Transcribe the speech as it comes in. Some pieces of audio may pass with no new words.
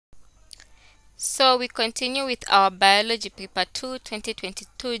So we continue with our Biology Paper 2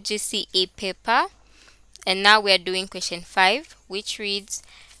 2022 GCE paper, and now we are doing question 5, which reads,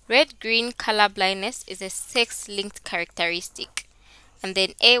 red-green color blindness is a sex-linked characteristic. And then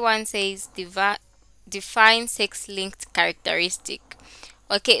A1 says define sex-linked characteristic.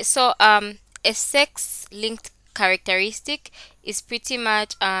 Okay, so a sex-linked characteristic is pretty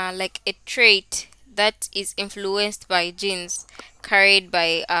much like a trait that is influenced by genes carried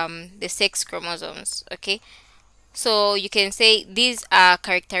by the sex chromosomes. Okay, so you can say these are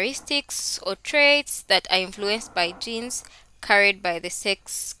characteristics or traits that are influenced by genes carried by the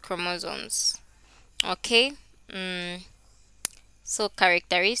sex chromosomes. Okay, so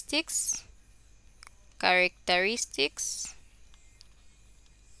characteristics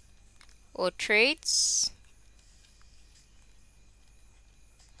or traits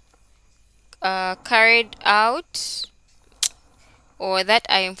carried out or that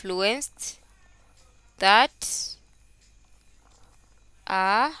are influenced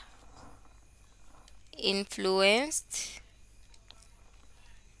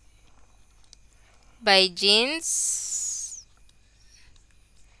by genes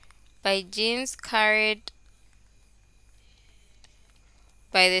carried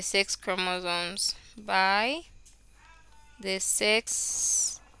by the sex chromosomes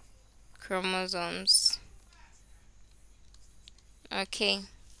Okay,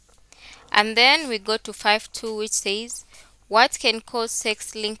 and then we go to 5.2, which says what can cause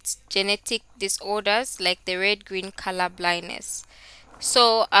sex-linked genetic disorders like the red-green color blindness.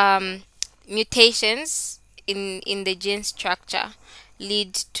 So mutations in the gene structure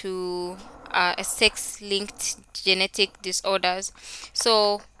lead to a sex-linked genetic disorders.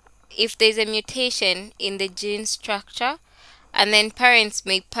 So if there's a mutation in the gene structure, and then parents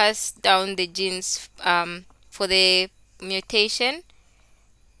may pass down the genes for the mutation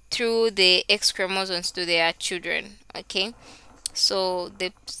through the X chromosomes to their children. Okay, so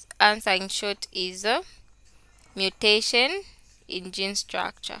the answer in short is mutation in gene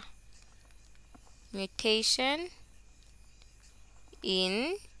structure. Mutation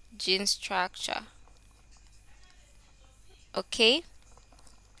in gene structure. Okay,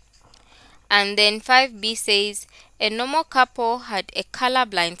 and then 5b says a normal couple had a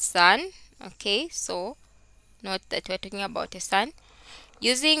colorblind son. Okay, so note that we're talking about a son.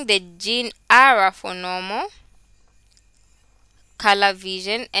 Using the gene ARA for normal color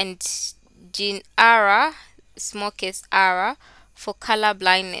vision and gene ARA, small case ARA, for color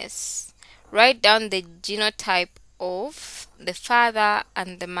blindness. Write down the genotype of the father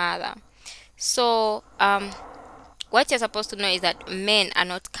and the mother. So what you're supposed to know is that men are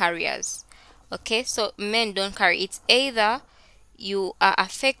not carriers. Okay, so men don't carry. It's either you are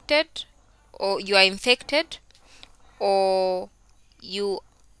affected or you are infected, or you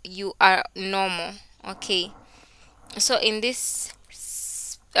are normal. Okay, so in this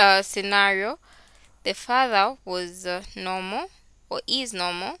scenario, the father was normal or is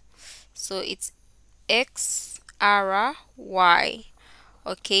normal, so it's XRY.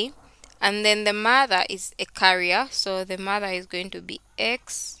 Okay, and then the mother is a carrier, so the mother is going to be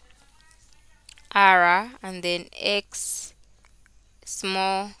XR and then X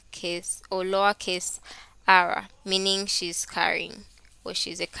small case or lowercase r, meaning she's carrying or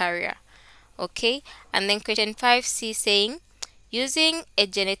she's a carrier. Okay, and then question 5c saying using a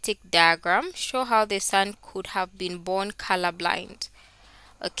genetic diagram show how the son could have been born colorblind.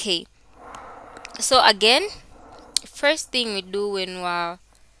 Okay, so again, first thing we do when we're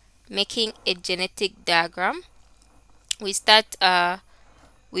making a genetic diagram, we start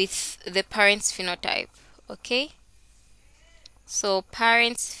with the parents phenotype. Okay, so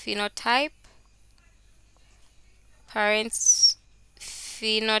parents phenotype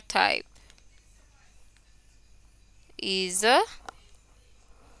is let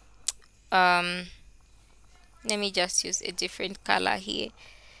me just use a different color here.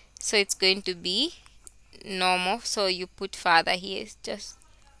 So it's going to be normal, so you put father here just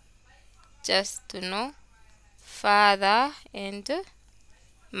to know father and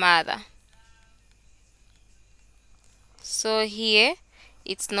mother. So here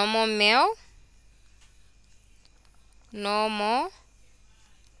it's normal male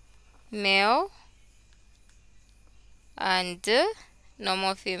and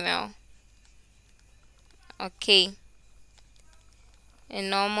normal female. Okay, a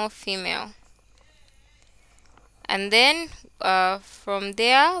normal female, and then from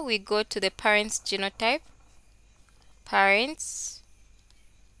there we go to the parents genotype. Parents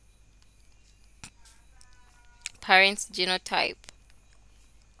genotype,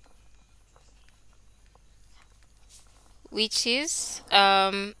 which is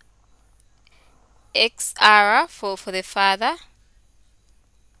XR for the father,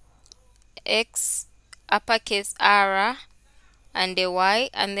 X uppercase R and a Y,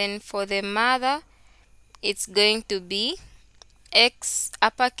 and then for the mother it's going to be X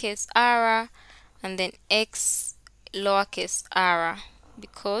uppercase R and then X lowercase r,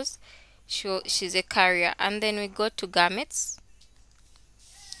 because she's a carrier. And then we go to gametes.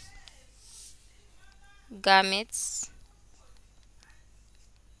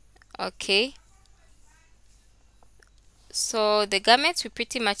 Okay, so the gametes we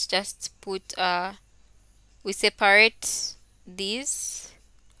pretty much just put we separate these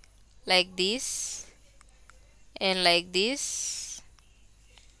like this and like this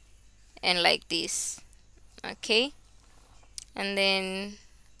and like this. Okay, and then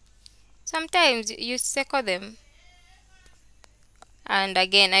sometimes you circle them, and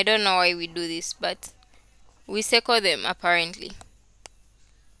again I don't know why we do this, but we circle them apparently.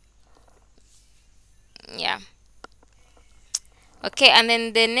 Yeah. Okay, and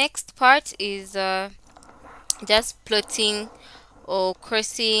then the next part is just plotting or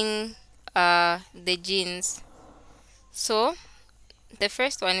crossing the genes. So the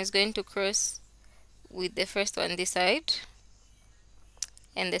first one is going to cross with the first one this side,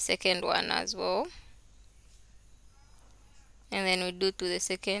 and the second one as well, and then we do to the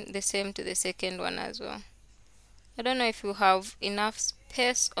same to the second one as well. I don't know if you have enough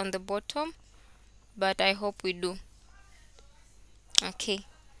space on the bottom, but I hope we do. Okay,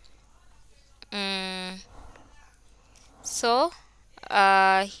 so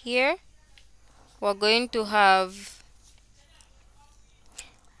here we're going to have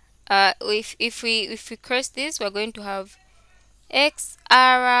if we cross this, we're going to have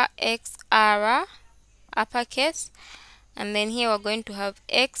XR uppercase, and then here we're going to have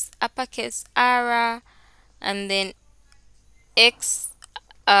X uppercase R and then X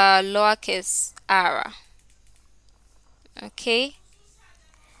lowercase r. Okay,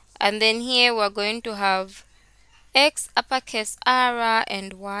 and then here we're going to have X uppercase R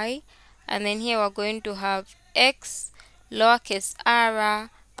and Y, and then here we're going to have X lowercase r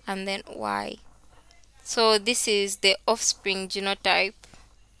and then Y. So this is the offspring genotype.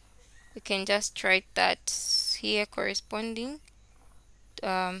 We can just write that here corresponding.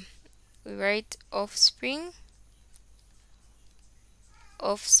 We write offspring.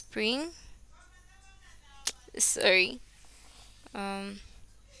 Sorry. Let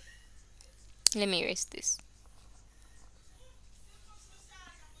me erase this.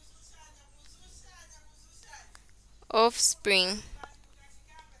 Offspring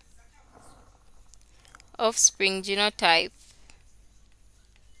genotype.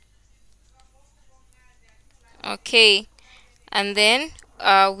 Okay, and then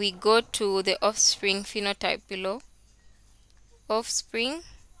we go to the offspring phenotype below. Offspring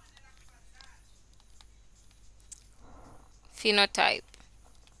phenotype,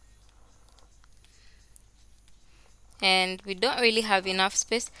 and we don't really have enough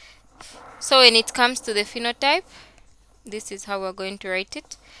space, so when it comes to the phenotype, this is how we're going to write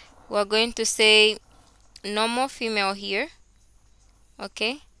it. We're going to say normal female here.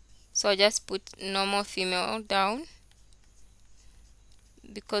 Okay, so I'll just put normal female down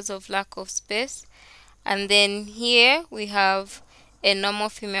because of lack of space, and then here we have a normal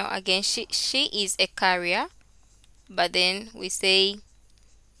female again. She is a carrier, but then we say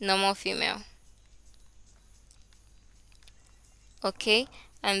normal female. Okay,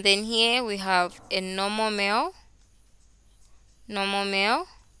 and then here we have a normal male,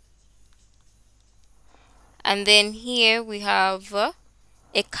 and then here we have a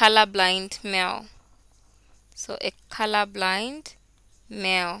colorblind male. So a colorblind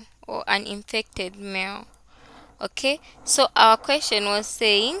male or an infected male. Okay, so our question was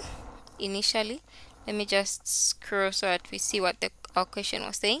saying initially, let me just scroll so that we see what our question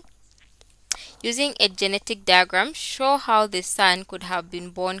was saying. Using a genetic diagram, show how the son could have been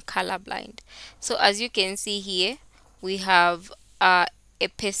born colorblind. So as you can see here, we have a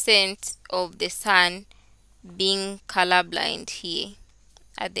percent of the son being colorblind here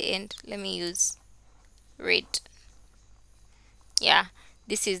at the end. Let me use red. Yeah,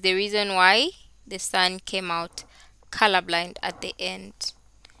 this is the reason why the son came out colorblind at the end.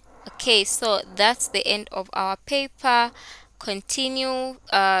 Okay, so that's the end of our paper. Continue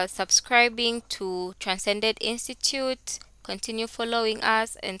subscribing to Transcended Institute. Continue following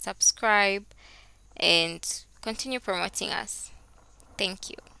us and subscribe, and continue promoting us.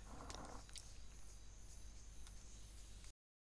 Thank you.